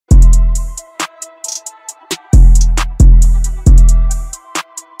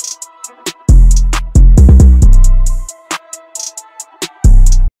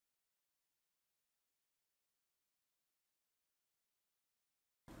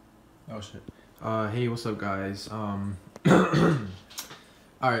Oh shit. Hey, what's up, guys? Alright,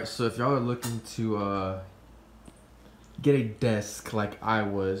 so if y'all are looking to get a desk like I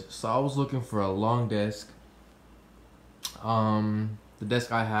was, so I was looking for a long desk. The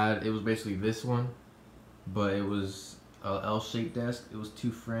desk I had, it was basically this one, but it was a L-shaped desk. It was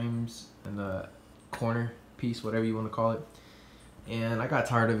 2 frames and a corner piece, whatever you want to call it. And I got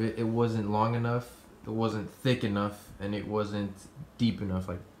tired of it. It wasn't long enough, it wasn't thick enough, and it wasn't deep enough,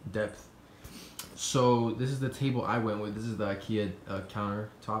 like depth. So this is the table I went with. This is the IKEA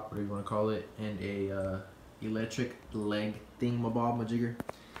countertop, whatever you want to call it, and a electric leg thingamajigger.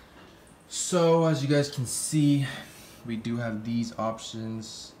 So as you guys can see, we do have these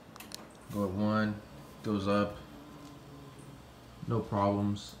options. Go at 1, goes up, no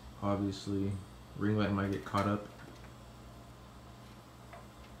problems. Obviously, ring light might get caught up.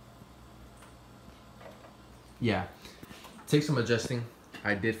 Yeah, take some adjusting.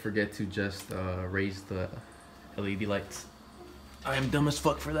 I did forget to just raise the LED lights. I am dumb as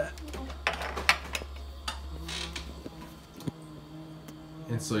fuck for that.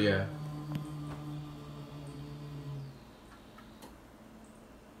 And so yeah.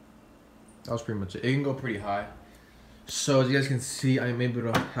 That was pretty much it. It can go pretty high. So as you guys can see, I'm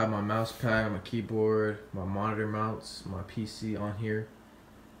able to have my mouse pad, my keyboard, my monitor mounts, my PC on here.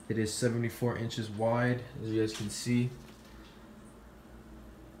 It is 74 inches wide, as you guys can see.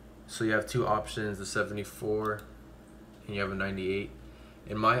 So you have 2 options, the 74 and you have a 98.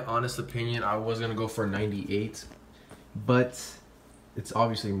 In my honest opinion, I was gonna go for a 98, but it's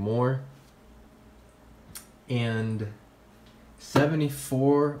obviously more. And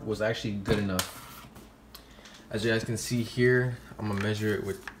 74 was actually good enough. As you guys can see here, I'm gonna measure it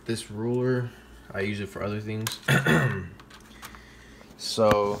with this ruler. I use it for other things.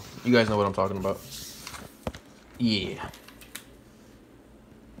 So you guys know what I'm talking about. Yeah.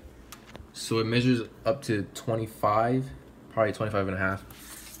 So it measures up to 25, probably 25 and a half.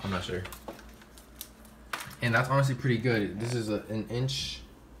 I'm not sure. And that's honestly pretty good. This is an inch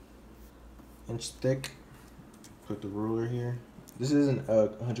thick. Put the ruler here. This isn't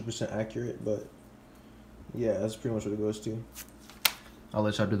 100% accurate, but yeah, that's pretty much what it goes to. I'll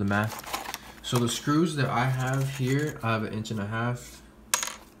let y'all do the math. So the screws that I have here, I have 1.5 inches,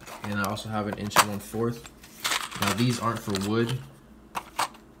 and I also have 1 1/4 inches. Now these aren't for wood.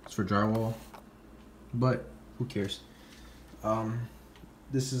 It's for drywall, but who cares?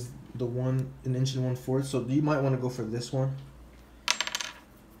 This is the 1 1 1/4 inches. So you might want to go for this one.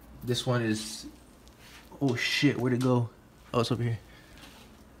 This one is, oh shit, where'd it go? Oh, it's over here.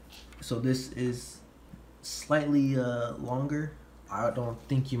 So this is slightly longer. I don't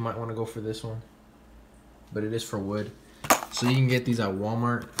think you might want to go for this one, but it is for wood. So you can get these at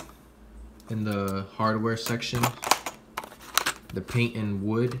Walmart in the hardware section. The paint and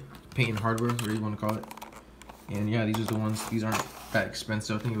hardware, whatever you want to call it. And yeah, these are the ones. These aren't that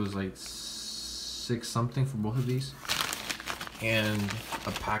expensive. I think it was like $6 something for both of these. And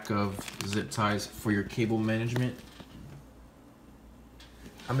a pack of zip ties for your cable management.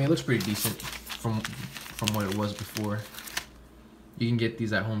 I mean, it looks pretty decent from what it was before. You can get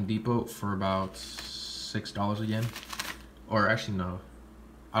these at Home Depot for about $6 again. Or actually, no.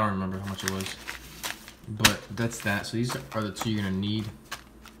 I don't remember how much it was. But that's that. So these are the 2 you're gonna need.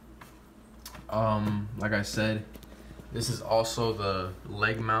 Like I said, this is also the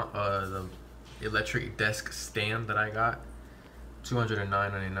leg mount, the electric desk stand that I got.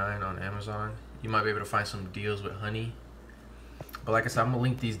 $209.99 on Amazon. You might be able to find some deals with Honey. But like I said, I'm gonna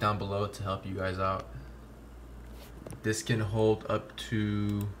link these down below to help you guys out. This can hold up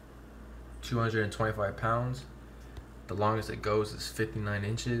to 225 pounds. The longest it goes is 59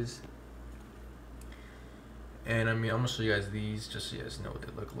 inches. And I mean, I'm gonna show you guys these just so you guys know what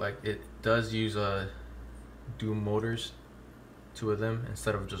they look like. It does use dual motors, 2 of them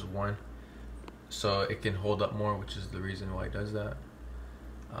instead of just 1, so it can hold up more, which is the reason why it does that.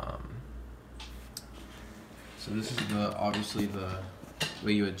 So this is obviously the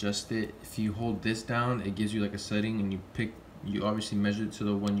way you adjust it. If you hold this down, it gives you like a setting, and you obviously measure it to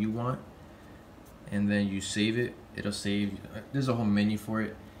the one you want, and then you save it. It'll save. There's a whole menu for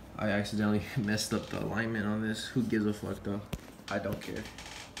it. I accidentally messed up the alignment on this. Who gives a fuck though? I don't care.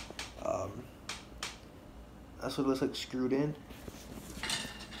 That's what it looks like screwed in.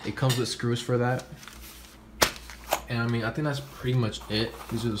 It comes with screws for that. And I mean, I think that's pretty much it.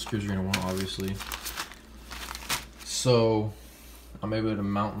 These are the screws you're gonna want, obviously. So I'm able to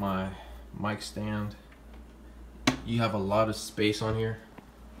mount my mic stand. You have a lot of space on here.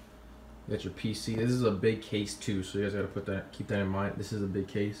 You got your PC. This is a big case too, so you guys gotta keep that in mind. This is a big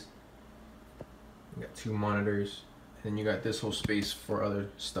case. You got 2 monitors, and then you got this whole space for other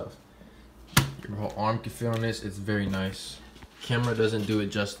stuff. Your whole arm can fit on this. It's very nice. Camera doesn't do it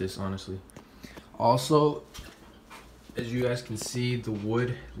justice, honestly. Also, as you guys can see, the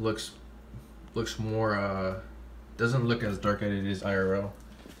wood looks more doesn't look as dark as it is IRL.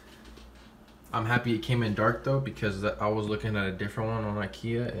 I'm happy it came in dark though, because I was looking at a different one on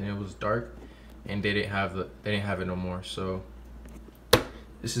IKEA and it was dark, and they didn't have it no more. So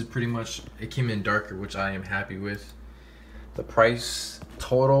this is pretty much, it came in darker, which I am happy with. The price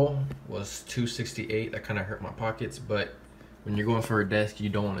total was $268. That kind of hurt my pockets, but when you're going for a desk, you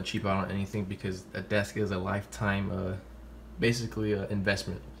don't want to cheap out on anything, because a desk is a lifetime, basically an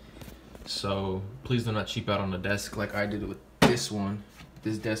investment. So please do not cheap out on a desk like I did with this one.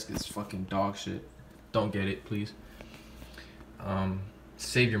 This desk is fucking dog shit. Don't get it, please.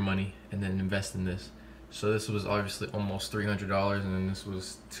 Save your money and then invest in this. So this was obviously almost $300, and then this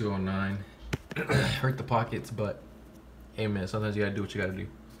was $209. Hurt the pockets, but hey man, sometimes you gotta do what you gotta do.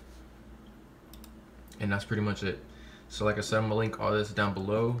 And that's pretty much it. So like I said, I'm gonna link all this down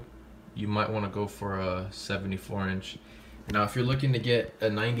below. You might want to go for a 74-inch. Now if you're looking to get a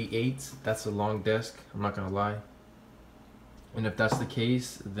 98, that's a long desk, I'm not gonna lie. And if that's the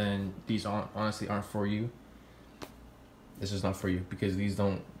case, then these honestly aren't for you. This is not for you, because these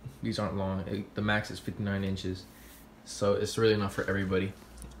aren't long. The max is 59 inches, so it's really not for everybody.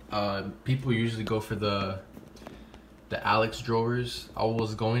 People usually go for the Alex drawers. I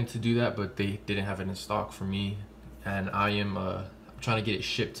was going to do that, but they didn't have it in stock for me, and I'm trying to get it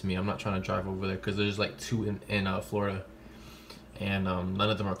shipped to me. I'm not trying to drive over there, because there's like 2 in Florida, and none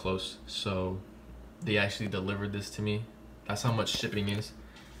of them are close. So they actually delivered this to me. That's how much shipping is.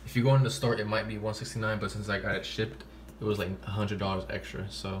 If you go in the store, it might be $169, but since I got it shipped, it was like $100 extra.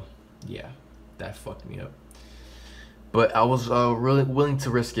 So yeah, that fucked me up. But I was really willing to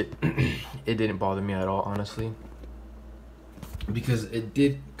risk it. It didn't bother me at all, honestly, because it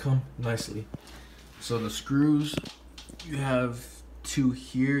did come nicely. So the screws, you have 2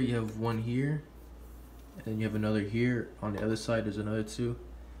 here, you have 1 here, and then you have another here. On the other side, there's another 2,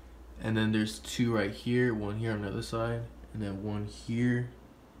 and then there's 2 right here, 1 here on the other side, and then 1 here,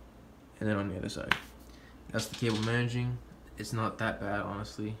 and then on the other side. That's the cable managing. It's not that bad,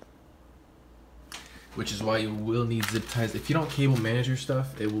 honestly, which is why you will need zip ties. If you don't cable manage your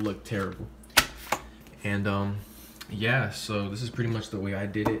stuff, it will look terrible. And yeah, so this is pretty much the way I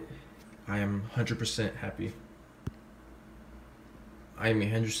did it. I am 100% happy. I am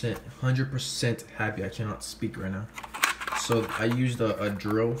 100% happy. I cannot speak right now. So I used a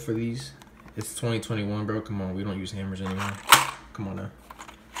drill for these. It's 2021, bro. Come on, we don't use hammers anymore. Come on now.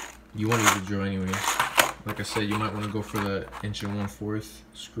 You want to use a drill anyways. Like I said, you might want to go for the 1 1/4"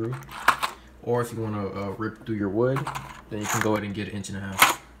 screw. Or if you want to rip through your wood, then you can go ahead and get 1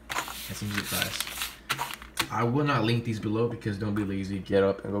 1/2" and some zip ties. I will not link these below, because don't be lazy. Get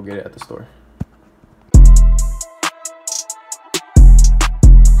up and go get it at the store.